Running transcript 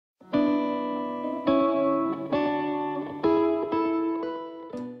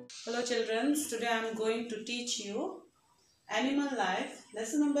Hello children, today I am going to teach you Animal Life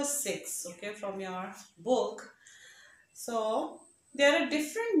lesson number 6, okay, from your book. So there are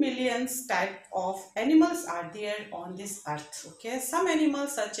different millions type of animals are there on this earth, okay. Some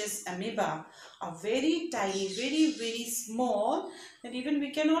animals such as amoeba are very tiny, very small, that even we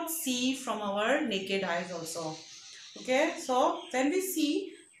cannot see from our naked eyes also, okay. So when we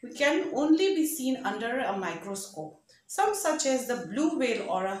see, we can only be seen under a microscope. Some such as the blue whale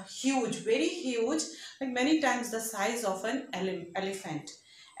or a huge, very huge, like many times the size of an elephant.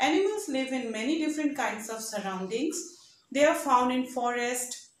 Animals live in many different kinds of surroundings. They are found in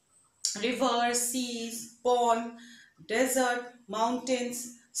forest, rivers, seas, pond, desert,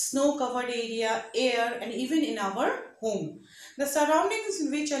 mountains, snow-covered area, air, and even in our home. The surroundings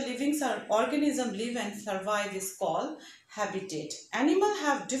in which a living organism live and survive is called habitat. Animals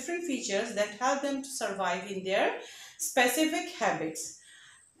have different features that help them to survive in their specific habits.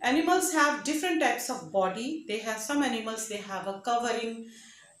 Animals have different types of body. They have some animals, they have a covering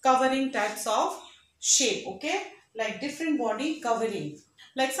types of shape, okay, like different body covering.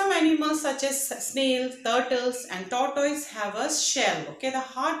 Like some animals such as snails, turtles and tortoise have a shell, okay, the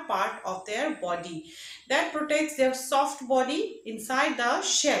hard part of their body that protects their soft body inside the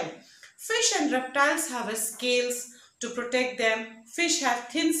shell. Fish and reptiles have a scales to protect them. Fish have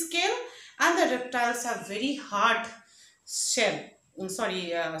thin scale and the reptiles have very hard scales,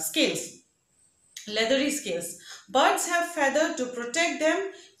 leathery scales. Birds have feathers to protect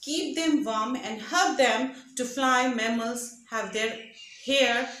them, keep them warm and help them to fly. Mammals have their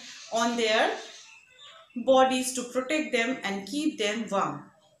hair on their bodies to protect them and keep them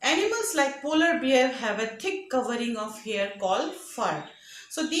warm. Animals like polar bear have a thick covering of hair called fur.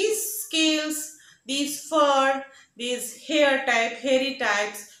 So these scales, these fur, these hairy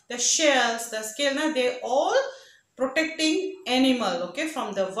types, the shells, the scale, they all protecting animal, okay,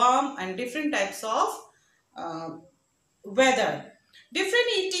 from the warm and different types of weather. Different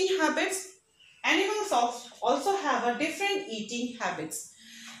eating habits. Animals also have a different eating habits.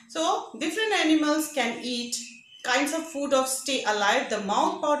 So different animals can eat kinds of food of stay alive. The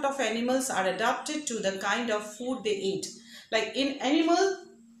mouth part of animals are adapted to the kind of food they eat. Like in animals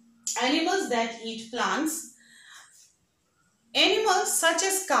that eat plants, animals such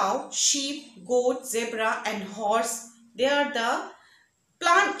as cow, sheep, goat, zebra and horse, they are the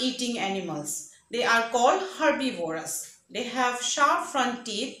plant-eating animals. They are called herbivorous. They have sharp front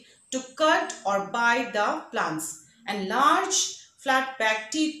teeth to cut or bite the plants and large flat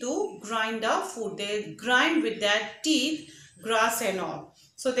back teeth to grind the food. They grind with their teeth grass and all.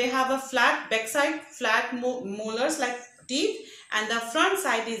 So they have a flat backside, flat molars like teeth, and the front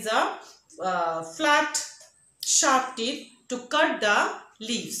side is a flat sharp teeth to cut the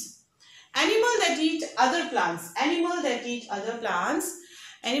leaves. Animals that eat other plants.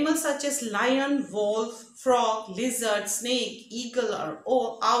 Animals such as lion, wolf, frog, lizard, snake, eagle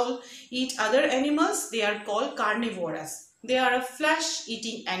or owl eat other animals. They are called carnivorous. They are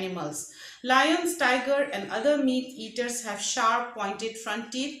flesh-eating animals. Lions, tiger and other meat eaters have sharp pointed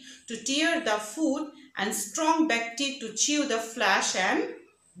front teeth to tear the food and strong back teeth to chew the flesh and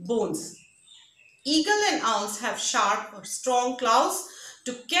bones. Eagle and owls have sharp or strong claws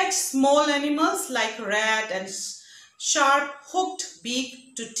to catch small animals like rat and sharp hooked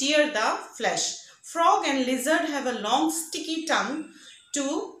beak to tear the flesh. Frog and lizard have a long sticky tongue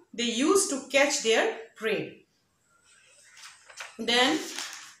they use to catch their prey. Then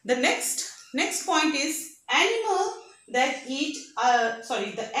the next point is the animal that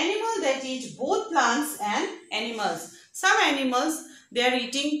eat both plants and animals. Some animals they are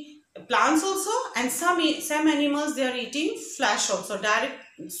eating plants also, and some animals they are eating flesh also, direct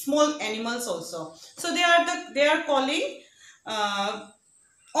small animals also. So they are calling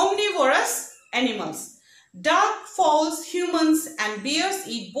omnivorous animals. Duck, fowls, humans and bears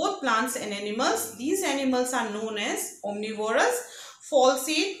eat both plants and animals. These animals are known as omnivorous. Fowls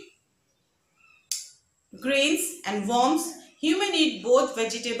eat grains and worms. Human eat both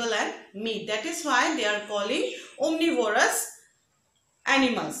vegetable and meat. That is why they are calling omnivorous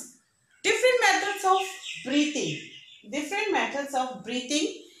animals. Different methods of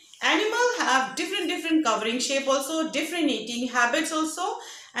breathing. Animals have different covering shape also, different eating habits also,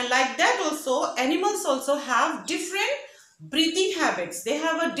 and like that also animals also have different breathing habits. They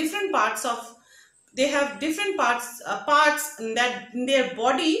have parts in their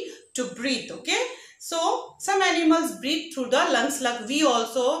body to breathe, okay. So some animals breathe through the lungs, like we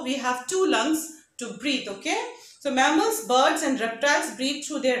have 2 lungs to breathe, okay. So mammals, birds and reptiles breathe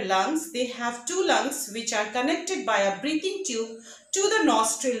through their lungs. They have 2 lungs which are connected by a breathing tube to the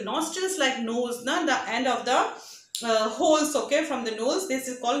nostrils like nose, the end of the holes, okay, from the nose. This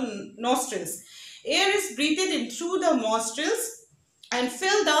is called nostrils. Air is breathed in through the nostrils and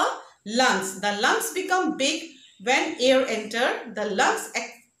fill the lungs. The lungs become big when air enter. The lungs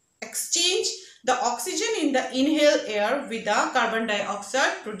exchange the oxygen in the inhaled air with the carbon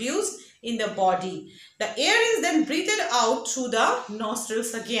dioxide produced in the body. The air is then breathed out through the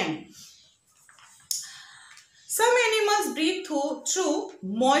nostrils again. Some animals breathe through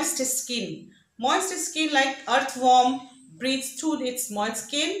moist skin. Moist skin, like earthworm breathes through its moist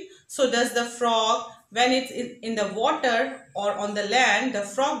skin. So does the frog. When it's in the water or on the land, the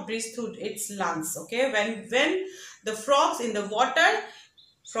frog breathes through its lungs. Okay, when the frogs in the water,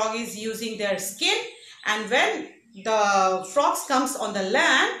 frog is using their skin, and when the frogs comes on the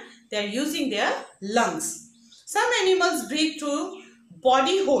land, they are using their lungs. Some animals breathe through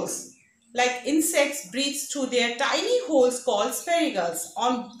body holes. Like insects breathe through their tiny holes called spiracles.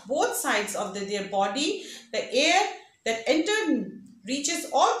 On both sides of their body, the air that enters reaches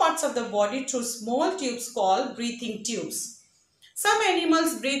all parts of the body through small tubes called breathing tubes. Some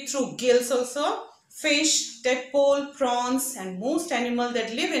animals breathe through gills also. Fish, tadpole, prawns, and most animals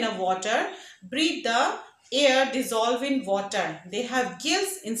that live in a water breathe the air dissolved in water. They have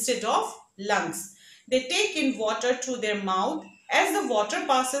gills instead of lungs. They take in water through their mouth. As the water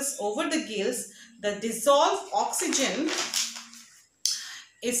passes over the gills, the dissolved oxygen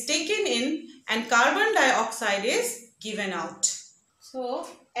is taken in and carbon dioxide is given out. So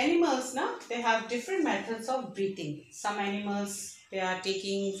animals now, they have different methods of breathing. Some animals, they are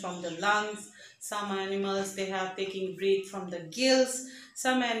taking from the lungs. Some animals, they have taking breath from the gills.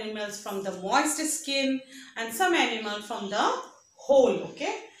 Some animals from the moist skin, and some animals from the hole.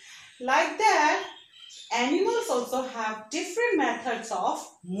 Okay, like that, animals also have different methods of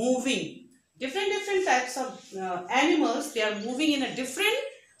moving. Different types of animals, they are moving in a different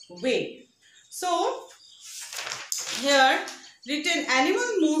way. So here written, animal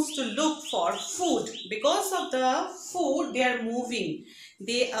moves to look for food. Because of the food, they are moving.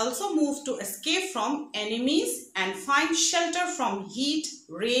 They also move to escape from enemies and find shelter from heat,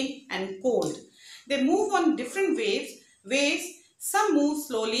 rain, and cold. They move on different ways. Some move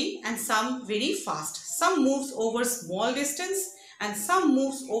slowly and some very fast. Some moves over small distance and some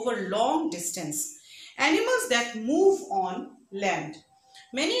moves over long distance. Animals that move on land.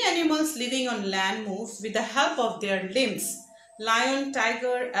 Many animals living on land move with the help of their limbs. Lion,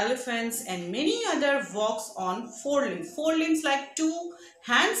 tiger, elephants, and many other walks on four limbs. Four limbs like two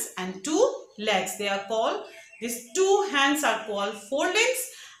hands and two legs. They are called, these two hands are called forelimbs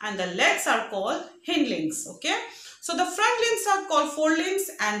and the legs are called hindlimbs. Okay. So the front limbs are called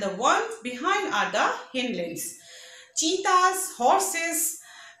forelimbs and the ones behind are the hindlimbs. Cheetahs, horses,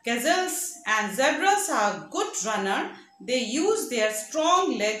 gazelles and zebras are good runner. They use their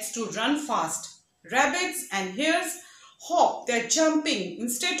strong legs to run fast. Rabbits and hares hop, they are jumping.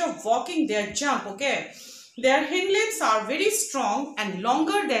 Instead of walking, they are jump. Okay. Their hind limbs are very strong and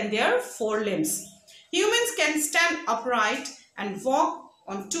longer than their forelimbs. Humans can stand upright and walk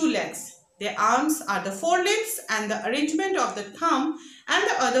on two legs. Their arms are the forelimbs and the arrangement of the thumb and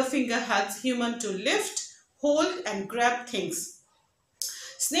the other finger helps human to lift, hold and grab things.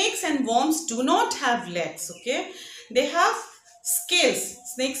 Snakes and worms do not have legs. Okay. They have scales.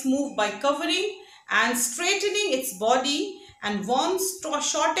 Snakes move by covering and straightening its body, and worms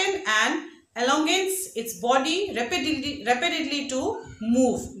shorten and elongates its body rapidly to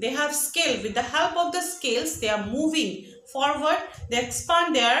move. They have scale. With the help of the scales, they are moving forward. They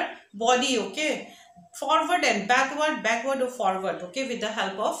expand their body, okay, forward and backward or forward, okay, with the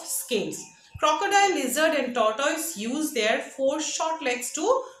help of scales. Crocodile, lizard and tortoise use their 4 short legs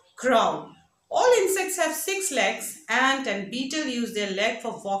to crawl. All insects have 6 legs. Ant and beetle use their leg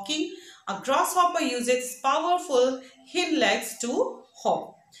for walking. A grasshopper uses powerful hind legs to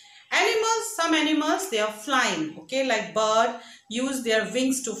hop. Animals, some animals, they are flying, okay, like bird use their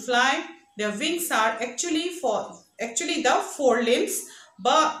wings to fly. Their wings are actually the forelimbs,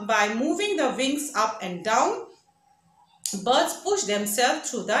 but by moving the wings up and down, birds push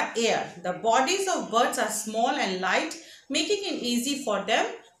themselves through the air. The bodies of birds are small and light, making it easy for them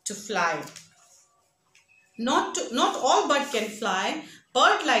to fly. Not all birds can fly.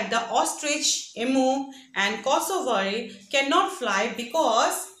 Birds like the ostrich, emu and cassowary cannot fly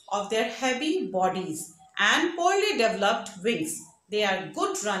because of their heavy bodies and poorly developed wings. They are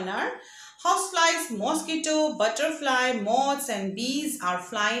good runner. Houseflies, mosquito, butterfly, moths and bees are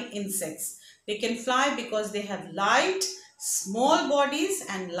flying insects. They can fly because they have light, small bodies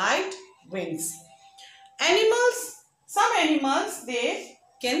and light wings. Animals, some animals, they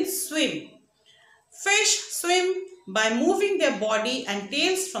can swim. Fish swim by moving their body and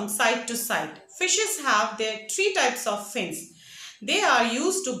tails from side to side. Fishes have their 3 types of fins. They are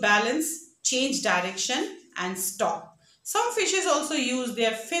used to balance, change direction and stop. Some fishes also use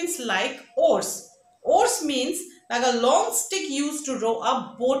their fins like oars. Oars means like a long stick used to row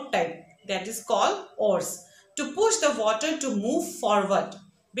a boat type, that is called oars, to push the water to move forward.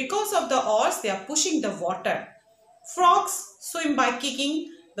 Because of the oars, they are pushing the water. Frogs swim by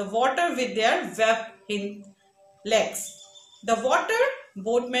kicking the water with their webbed hind legs. The water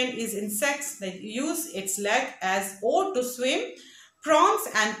boatman is insects that use its leg as oar to swim. Prawns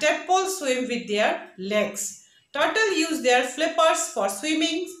and tadpoles swim with their legs. Turtles use their flippers for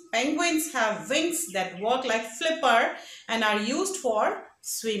swimming. Penguins have wings that work like flipper and are used for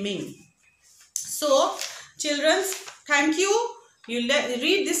swimming. So, children, thank you. You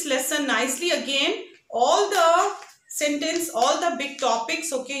read this lesson nicely again. All the sentence, all the big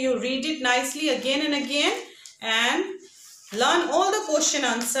topics, okay, you read it nicely again and again and learn all the question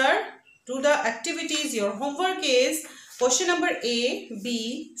answer. Do the activities. Your homework is question number A,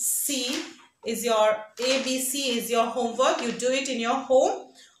 B, C is your homework. You do it in your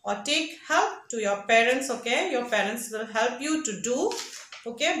home or take help to your parents, okay. Your parents will help you to do,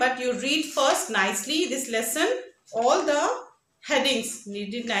 okay, but you read first nicely this lesson. All the headings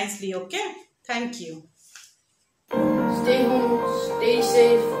read it nicely, okay. Thank you. Stay home, stay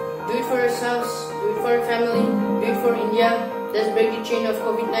safe, do it for yourselves, do it for your family, do it for India. Let's break the chain of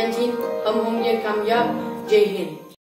COVID-19. Hum honge kamyab. Jai Hind.